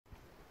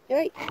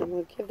Alright, I'm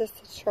going to give this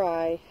a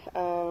try.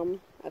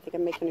 I think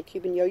I'm making a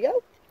Cuban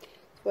yo-yo.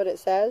 That's what it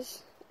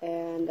says.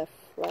 And the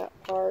flat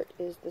part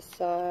is the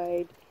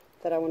side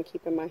that I want to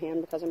keep in my hand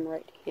because I'm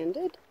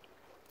right-handed.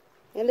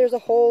 And there's a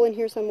hole in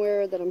here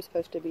somewhere that I'm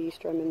supposed to be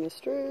strumming this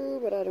through,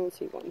 but I don't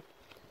see one.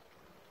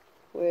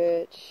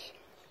 Which,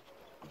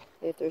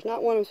 if there's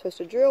not one, I'm supposed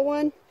to drill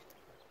one.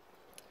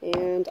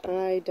 And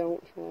I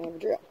don't have a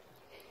drill.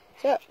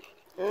 So,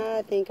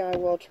 I think I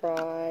will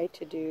try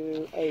to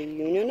do a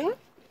yoyo knot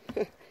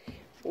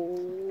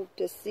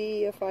to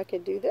see if I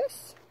could do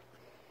this.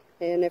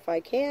 And if I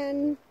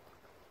can,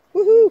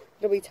 woohoo,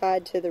 it'll be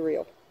tied to the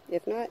reel.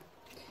 If not,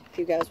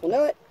 you guys will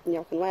know it, and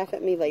y'all can laugh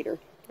at me later,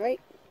 right?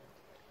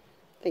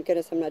 Thank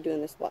goodness I'm not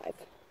doing this live.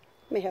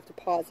 I may have to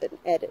pause it and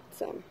edit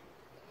some.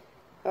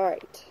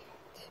 Alright,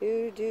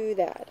 to do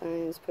that, I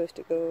am supposed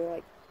to go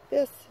like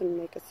this and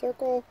make a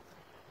circle.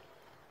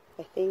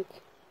 I think.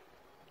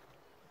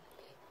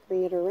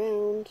 Bring it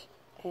around,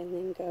 and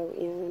then go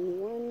in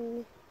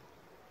 1,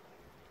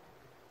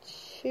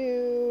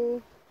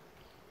 2,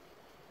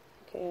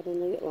 okay, I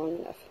didn't leave it long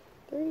enough,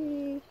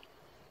 3,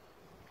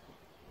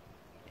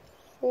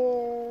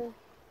 4,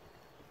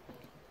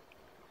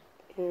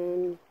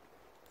 and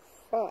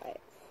 5,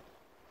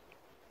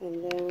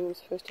 and then I'm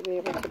supposed to be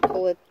able to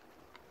pull it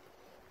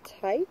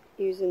tight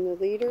using the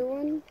leader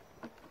one.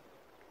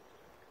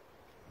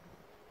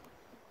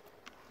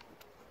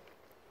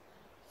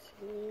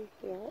 See,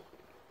 yeah.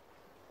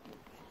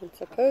 And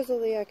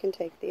supposedly I can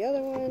take the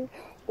other one.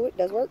 Oh, it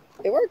does work.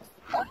 It works.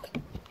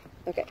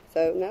 Okay,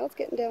 so now it's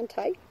getting down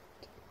tight.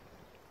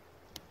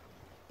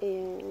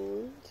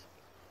 And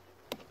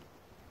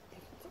if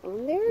it's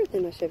on there,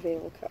 then I should be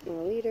able to cut my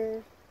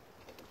leader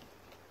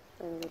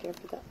or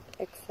whatever that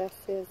excess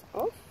is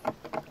off.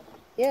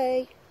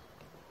 Yay!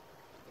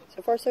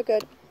 So far so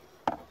good.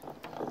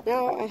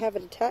 Now I have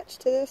it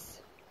attached to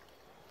this.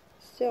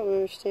 Still don't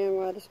understand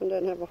why this one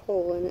doesn't have a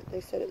hole in it.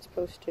 They said it's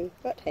supposed to,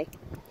 but hey.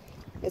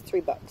 It's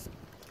 $3.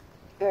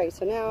 Alright,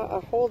 so now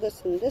I hold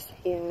this in this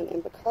hand,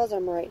 and because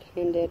I'm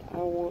right-handed, I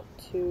want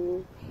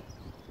to...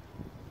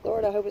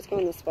 Lord, I hope it's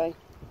going this way.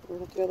 I'll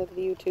have to go look at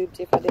the YouTube,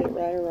 see if I did it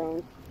right or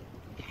wrong.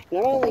 And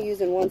I'm only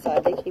using one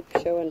side. They keep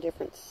showing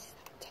different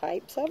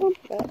types of them,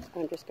 but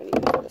I'm just going to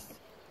use this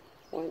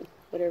one.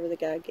 Whatever the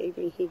guy gave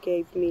me. He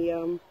gave me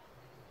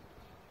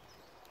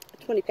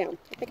 20 pound.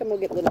 I think I'm going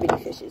to get little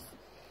bitty fishes.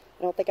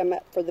 I don't think I'm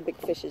up for the big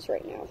fishes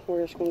right now.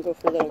 We're just going to go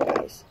for little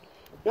guys.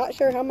 Not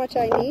sure how much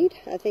I need.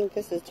 I think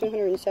this is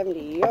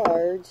 270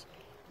 yards.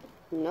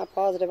 I'm not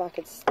positive I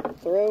could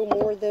throw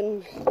more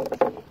than,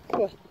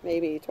 what,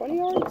 maybe 20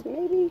 yards,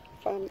 maybe,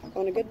 if I'm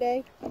on a good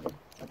day.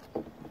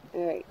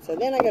 Alright, so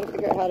then I got to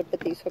figure out how to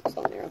put these hooks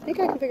on there. I think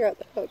I can figure out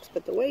the hooks,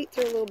 but the weights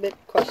are a little bit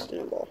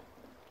questionable.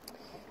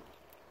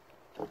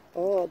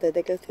 Oh, did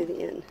they go through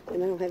the end?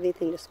 And I don't have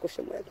anything to squish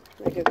them with.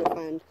 I gotta go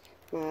find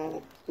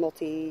my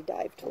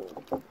multi-dive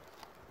tool.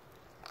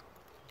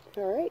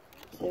 Alright,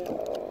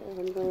 so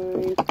I'm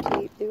going to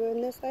keep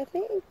doing this, I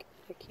think.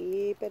 I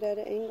keep it at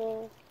an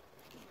angle.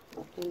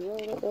 And roll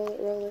it, roll it,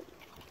 roll it.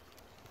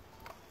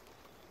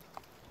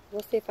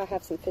 We'll see if I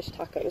have some fish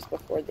tacos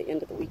before the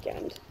end of the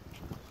weekend.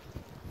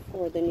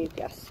 For the new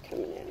guests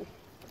coming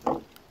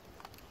in.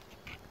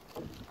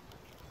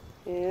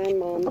 And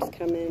Mom's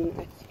coming,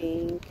 I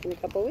think, in a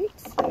couple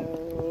weeks.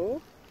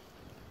 So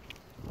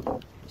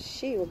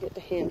she will get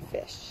to hand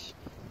fish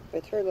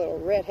with her little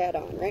red hat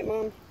on. Right,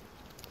 Mom?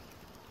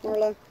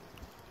 Marla?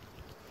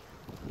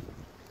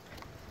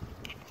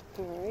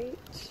 Alright,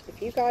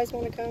 if you guys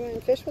want to come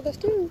and fish with us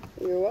too,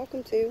 you're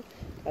welcome to.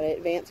 Got an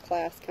advanced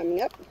class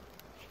coming up.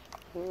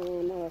 I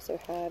also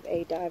have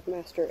a dive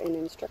master and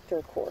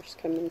instructor course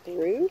coming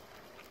through.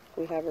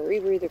 We have a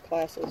rebreather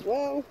class as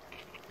well.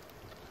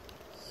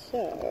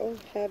 So,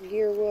 have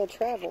your will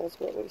travel is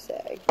what we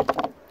say.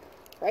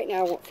 Right now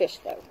I want fish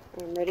though.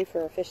 I'm ready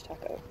for a fish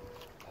taco.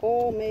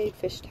 Homemade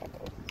fish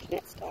taco,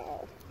 Jeanette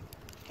style.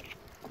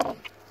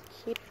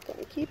 Keep it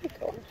going, keep it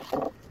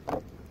going.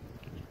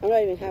 I'm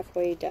not even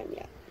halfway done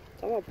yet.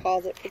 So I'm going to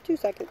pause it for 2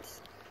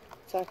 seconds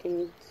so I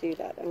can do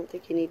that. I don't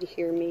think you need to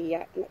hear me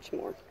yak much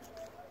more.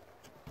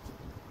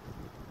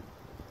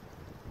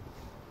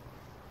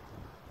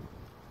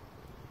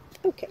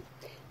 Okay,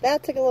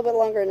 that took a little bit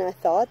longer than I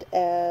thought,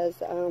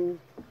 as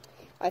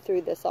I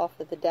threw this off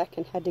of the deck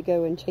and had to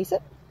go and chase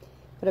it.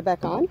 Put it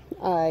back on.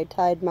 I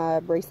tied my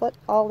bracelet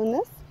all in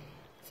this.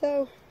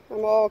 So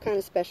I'm all kind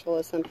of special,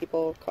 as some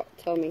people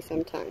tell me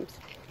sometimes.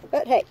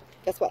 But hey,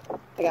 guess what?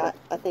 I got,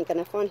 I think,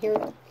 enough on here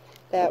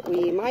that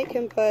we might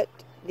can put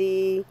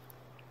the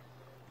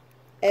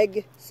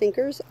egg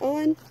sinkers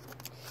on.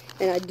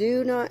 And I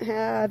do not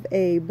have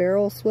a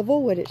barrel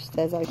swivel, which it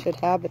says I should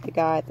have, but the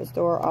guy at the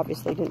store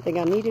obviously didn't think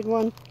I needed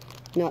one.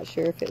 Not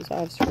sure if it was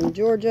I was from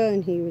Georgia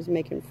and he was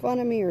making fun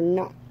of me or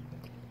not.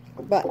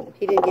 But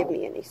he didn't give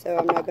me any, so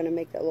I'm not going to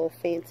make that little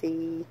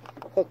fancy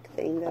hook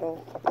thing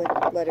that'll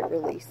let it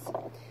release.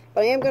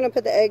 But I am going to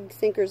put the egg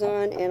sinkers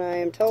on, and I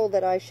am told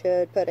that I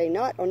should put a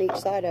knot on each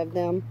side of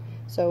them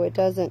so it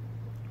doesn't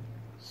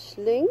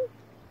sling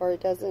or it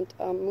doesn't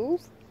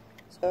move.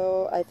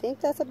 So I think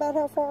that's about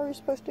how far you're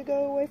supposed to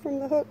go away from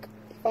the hook.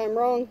 If I'm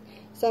wrong,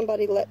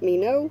 somebody let me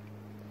know.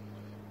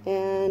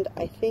 And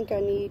I think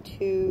I need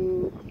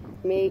to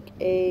make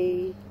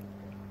a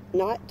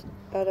knot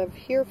out of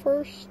here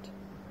first,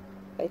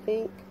 I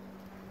think.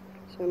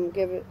 So I'm going to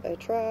give it a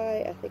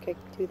try. I think I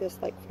can do this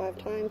like 5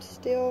 times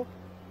still.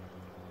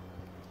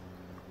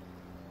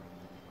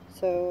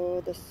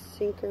 So the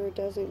sinker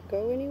doesn't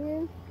go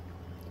anywhere.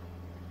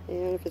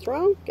 And if it's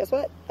wrong, guess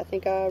what? I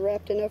think I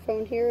wrapped enough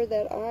on here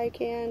that I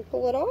can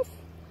pull it off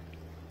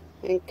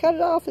and cut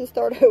it off and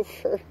start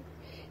over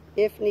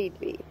if need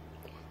be.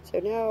 So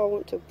now I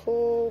want to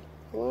pull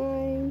the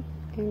line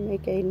and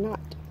make a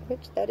knot,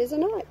 which that is a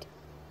knot.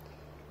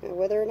 Now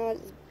whether or not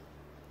it's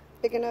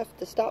big enough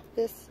to stop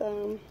this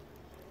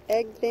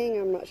egg thing,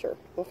 I'm not sure.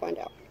 We'll find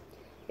out.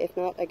 If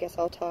not, I guess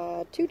I'll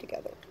tie 2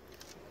 together.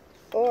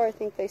 Or I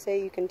think they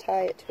say you can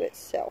tie it to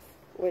itself,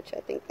 which I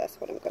think that's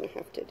what I'm going to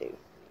have to do.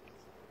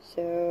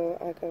 So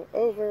I go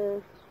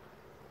over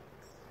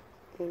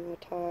and I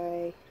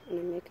tie and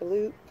I make a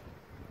loop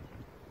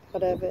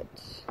out of it,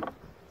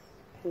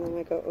 and then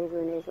I go over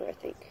and over, I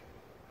think.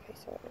 Okay,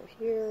 so I go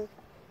here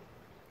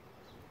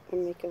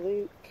and make a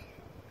loop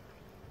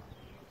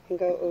and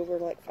go over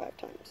like 5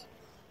 times.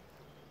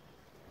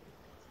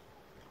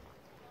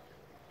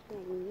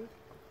 1,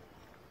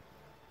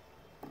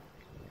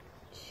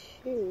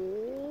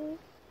 2,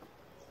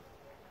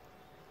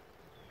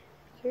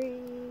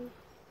 3,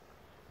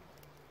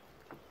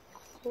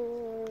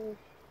 4.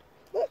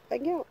 Look, I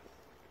can count.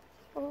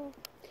 Oh.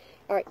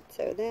 Alright,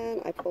 so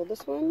then I pull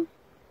this one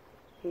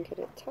and get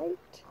it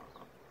tight.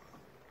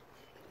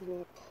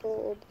 And I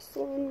pull this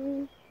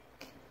one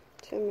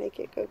to make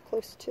it go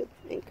close to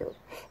the anchor.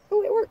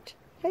 Oh, it worked.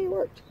 Hey, it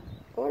worked.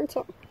 I learned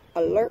something. I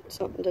learned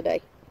something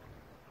today.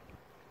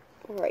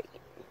 Alright.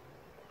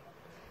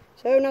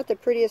 So, not the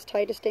prettiest,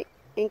 tightest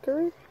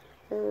anchor,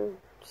 or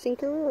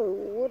sinker, or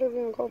whatever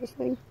you want to call this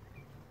thing.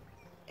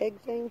 Egg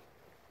thing.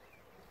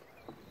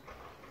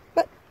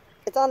 But,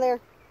 it's on there.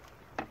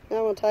 And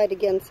I'm going to tie it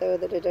again so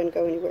that it doesn't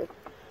go anywhere.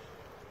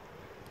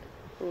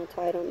 I'm going to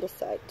tie it on this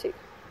side too,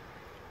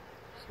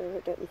 so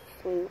it doesn't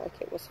fling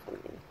like it was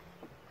flinging.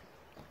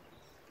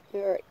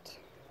 Alright.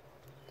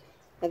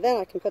 And then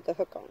I can put the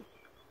hook on.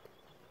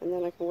 And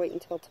then I can wait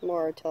until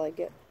tomorrow till I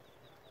get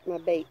my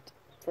bait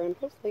from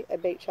hopefully a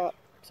bait shop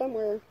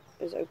somewhere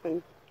is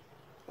open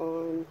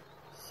on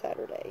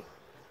Saturday.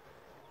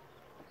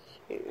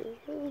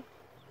 2.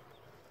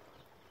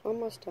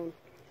 Almost done.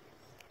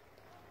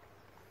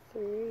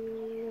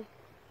 3.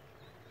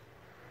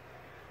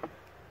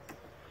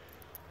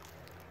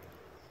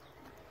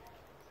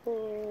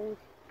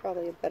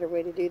 Probably a better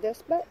way to do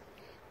this, but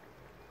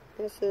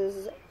this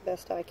is the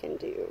best I can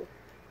do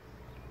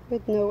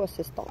with no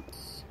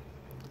assistance.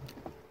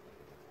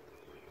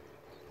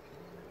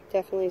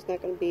 Definitely is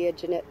not going to be a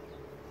Jeanette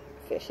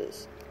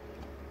Fishes.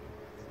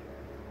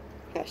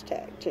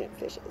 Hashtag Jeanette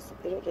Fishes.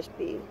 It'll just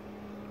be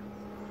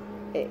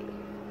a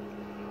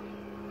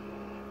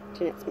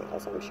Jeanette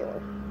Smiles, I'm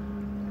sure.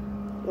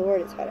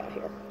 Lord, it's hot out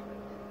here.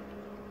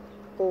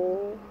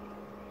 Pull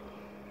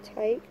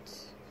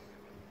tight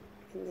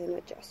and then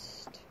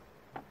adjust.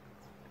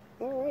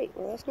 Alright,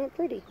 well that's not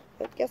pretty,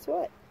 but guess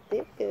what?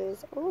 It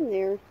is on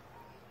there.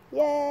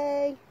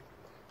 Yay!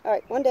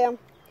 Alright, one down.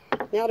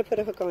 Now to put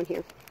a hook on here.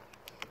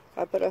 If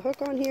I put a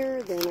hook on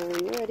here, then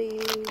I'm ready.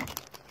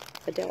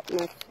 I doubt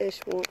my fish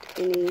want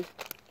any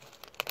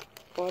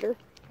water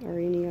or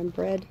any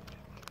bread.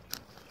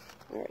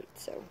 Alright,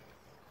 so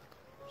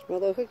there's my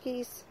little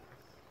hookies.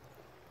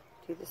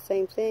 Do the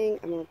same thing.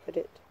 I'm going to put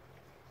it,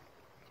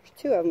 there's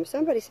 2 of them.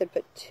 Somebody said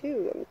put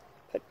 2,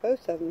 put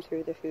both of them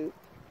through the hoop.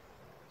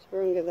 So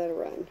we're going to give that a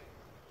run.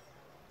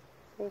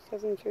 Both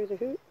of them through the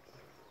hoop.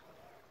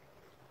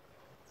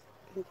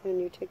 And then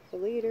you take the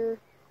leader.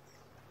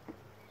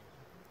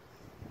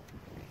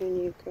 And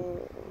you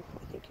go,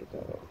 I think you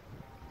go,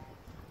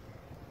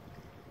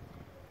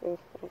 oh,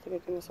 I don't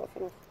think I give myself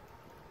enough.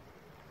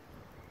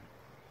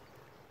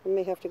 I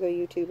may have to go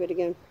YouTube it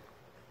again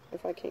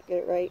if I can't get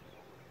it right.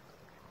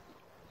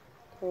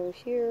 Go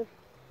here.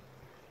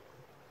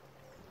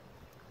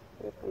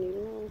 If I need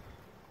more.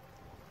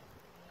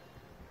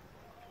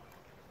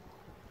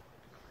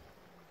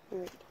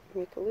 Alright,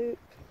 make a loop.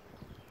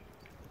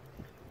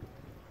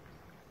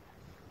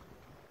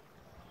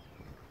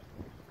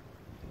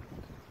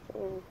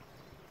 Go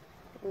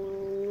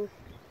 1,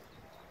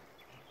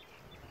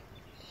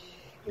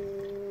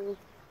 2.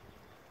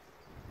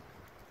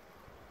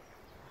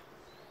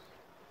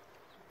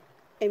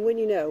 And when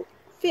you know,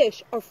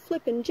 fish are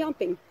flipping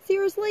jumping.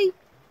 Seriously?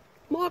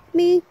 Mock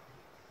me?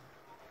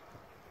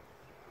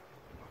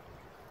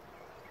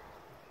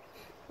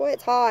 Boy,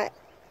 it's hot.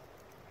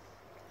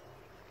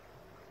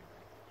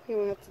 I'm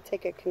going to have to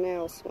take a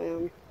canal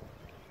swim.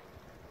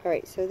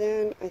 Alright, so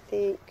then I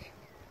think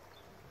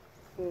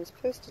what I'm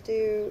supposed to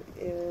do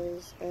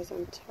is, as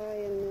I'm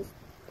tying this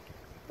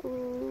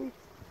on,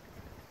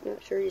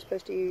 not sure you're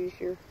supposed to use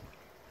your,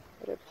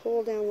 but I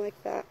pull down like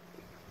that.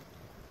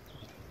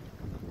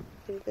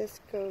 And this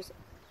goes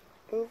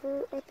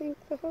over, I think,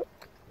 the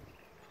hook.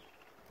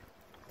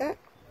 that.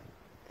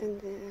 And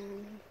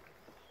then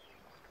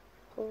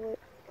pull it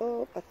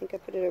up. I think I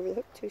put it over the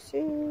hook too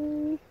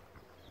soon.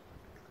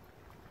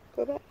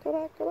 Go back, go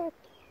back, go back.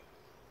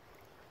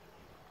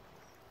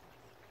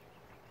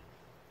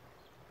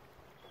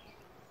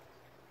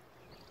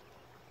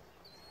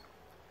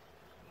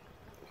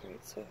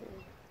 Alright, so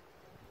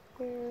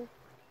there. And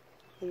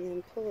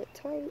then pull it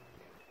tight.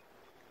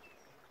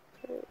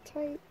 Pull it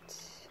tight.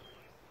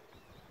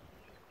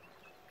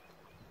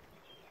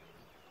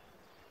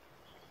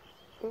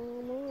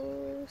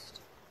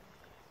 Almost.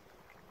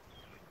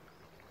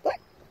 Look!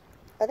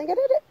 I think I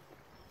did it!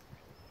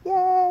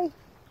 Yay!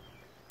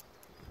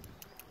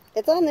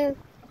 It's on there.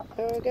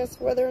 I guess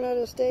whether or not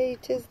it'll stay,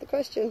 'tis the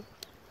question.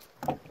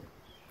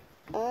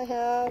 I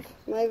have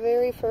my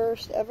very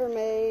first ever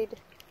made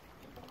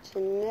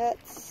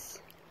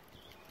Jeanette's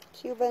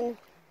Cuban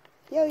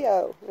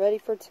yo-yo ready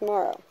for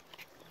tomorrow.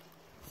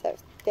 So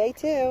stay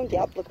tuned.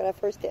 Yep, look what I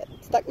first did.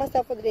 Stuck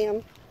myself with a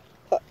damn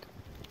hook.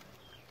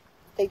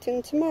 Stay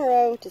tuned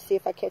tomorrow to see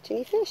if I catch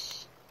any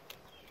fish.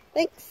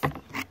 Thanks.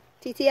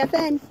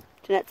 TTFN.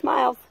 Jeanette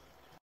Smiles.